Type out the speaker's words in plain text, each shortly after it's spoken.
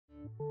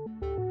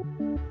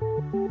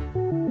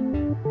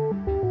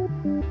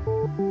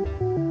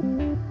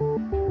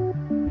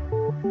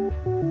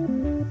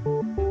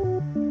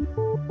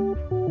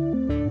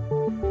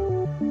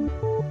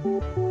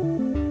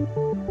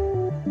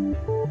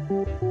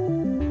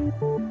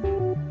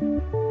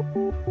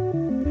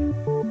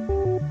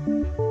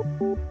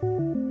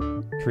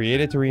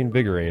Created to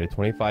reinvigorate a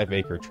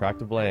 25-acre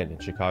tract of land in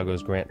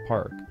Chicago's Grant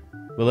Park,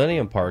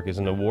 Millennium Park is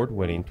an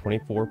award-winning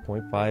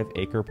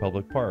 24.5-acre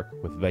public park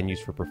with venues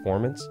for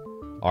performance,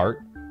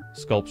 art,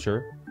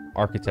 sculpture,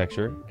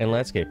 architecture, and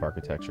landscape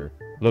architecture,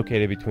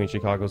 located between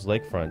Chicago's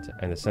lakefront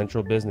and the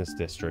central business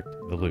district,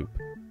 The Loop.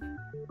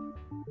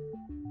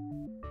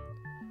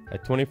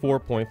 At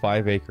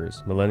 24.5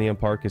 acres, Millennium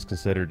Park is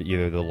considered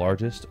either the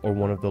largest or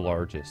one of the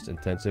largest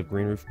intensive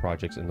green roof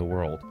projects in the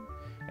world,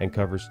 and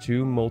covers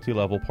 2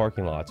 multi-level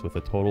parking lots with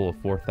a total of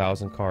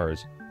 4,000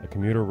 cars, a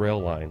commuter rail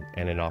line,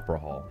 and an opera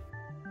hall.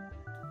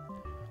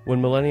 When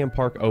Millennium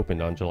Park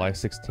opened on July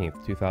 16,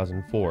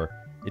 2004,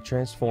 it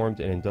transformed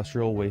an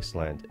industrial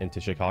wasteland into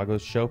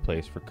Chicago's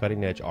showplace for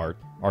cutting-edge art,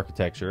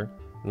 architecture,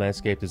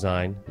 landscape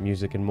design,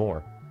 music, and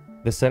more.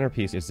 The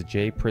centerpiece is the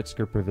Jay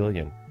Pritzker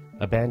Pavilion,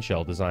 a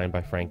bandshell designed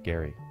by Frank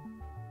Gehry.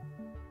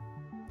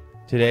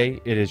 Today,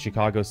 it is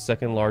Chicago's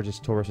second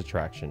largest tourist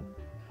attraction,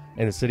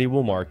 and the city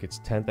will mark its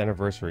 10th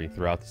anniversary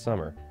throughout the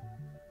summer.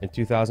 In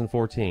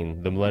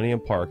 2014, the Millennium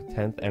Park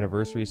 10th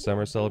Anniversary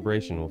Summer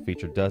Celebration will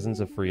feature dozens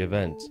of free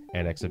events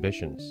and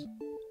exhibitions,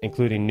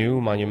 including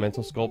new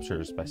monumental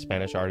sculptures by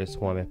Spanish artist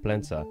Jaume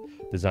Plensa,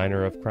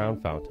 designer of Crown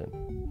Fountain,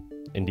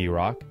 indie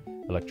rock,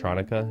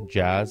 electronica,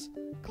 jazz,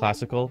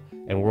 classical,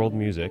 and world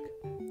music,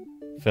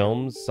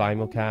 films,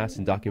 simulcasts,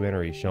 and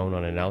documentaries shown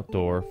on an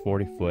outdoor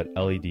 40-foot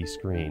LED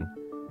screen,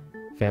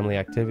 family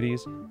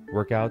activities,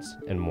 workouts,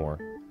 and more.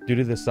 Due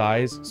to the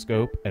size,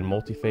 scope, and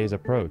multi-phase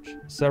approach,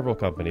 several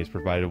companies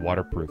provided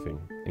waterproofing,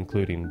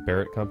 including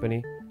Barrett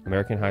Company,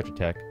 American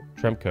Hydrotech,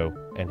 Tremco,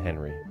 and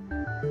Henry.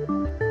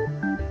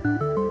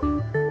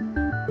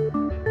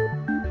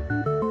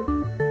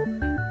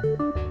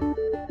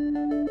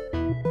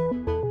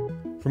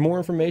 For more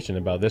information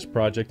about this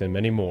project and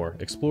many more,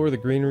 explore the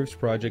Green Roofs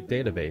project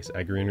database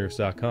at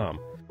Greenroofs.com.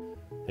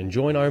 And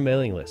join our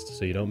mailing list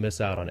so you don't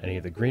miss out on any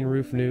of the Green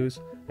Roof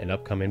news and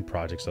upcoming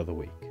projects of the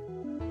week.